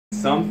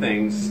Some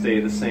things stay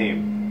the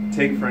same.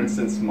 Take for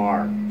instance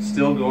MAR,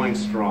 still going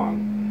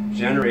strong,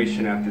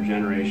 generation after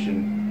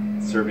generation,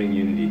 serving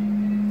unity.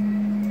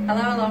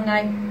 Hello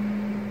alumni.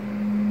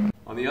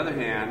 On the other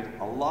hand,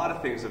 a lot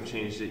of things have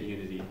changed at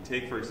Unity.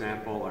 Take for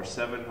example our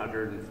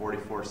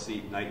 744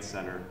 seat night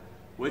center,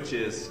 which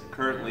is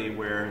currently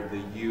where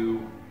the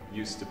U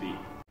used to be.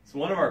 So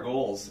one of our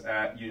goals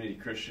at Unity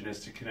Christian is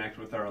to connect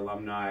with our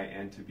alumni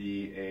and to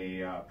be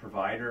a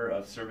provider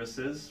of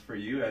services for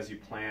you as you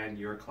plan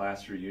your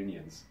class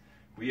reunions.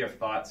 We have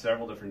thought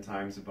several different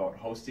times about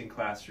hosting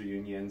class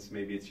reunions.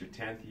 Maybe it's your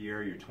 10th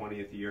year, your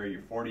 20th year,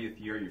 your 40th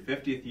year, your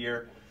 50th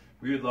year.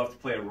 We would love to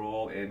play a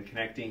role in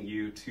connecting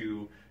you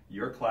to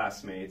your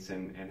classmates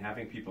and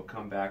having people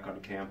come back on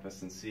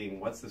campus and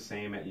seeing what's the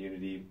same at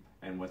Unity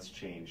and what's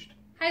changed.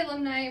 Hi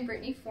alumni, I'm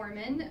Brittany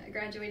Foreman. I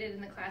graduated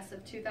in the class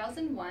of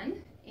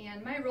 2001,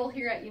 and my role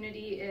here at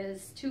Unity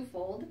is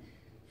twofold.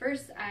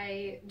 First,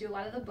 I do a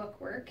lot of the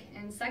book work,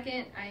 and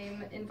second,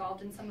 I'm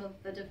involved in some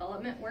of the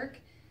development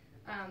work.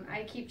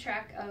 I keep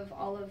track of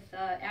all of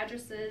the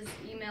addresses,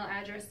 email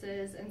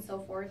addresses, and so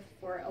forth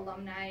for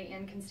alumni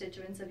and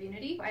constituents of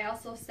Unity. I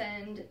also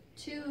send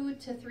 2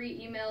 to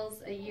 3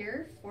 emails a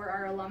year for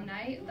our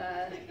alumni,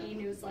 the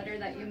e-newsletter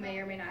that you may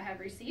or may not have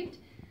received.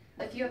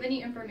 If you have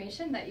any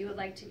information that you would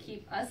like to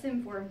keep us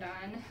informed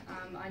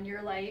on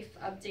your life,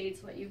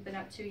 updates, what you've been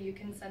up to, you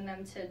can send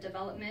them to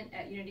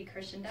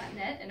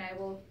development@unitychristian.net and I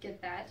will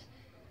get that.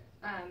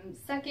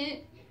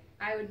 Second,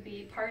 I would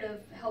be part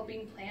of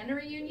helping plan a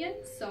reunion,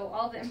 so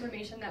all the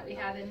information that we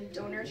have in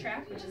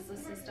DonorTrack, which is the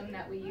system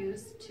that we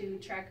use to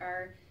track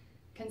our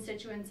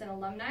constituents and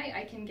alumni,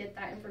 I can get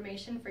that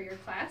information for your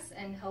class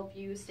and help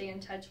you stay in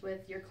touch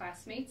with your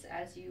classmates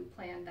as you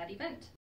plan that event.